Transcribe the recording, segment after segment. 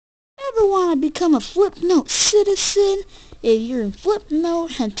ever want to become a Flipnote citizen, if you're in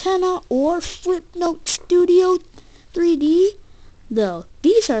Flipnote Antenna or Flipnote Studio 3D, though,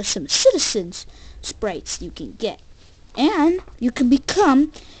 these are some citizens sprites you can get. And you can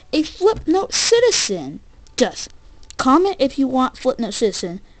become a Flipnote citizen. Just comment if you want Flipnote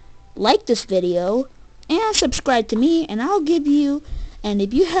citizen, like this video, and subscribe to me, and I'll give you. And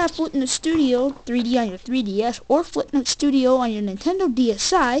if you have Flipnote Studio 3D on your 3DS or Flipnote Studio on your Nintendo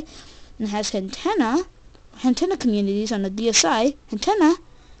DSi, and has antenna communities on the DSi antenna,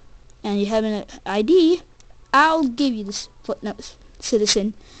 and you have an ID, I'll give you this Flipnote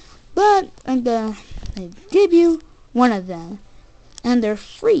citizen. But I'm gonna give you one of them, and they're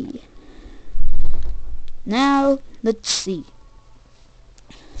free. Now let's see.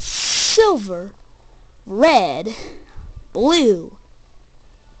 Silver, red, blue,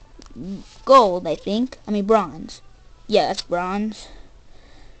 gold, I mean bronze. Yeah, that's bronze.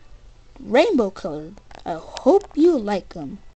 Rainbow colored. I hope you like them.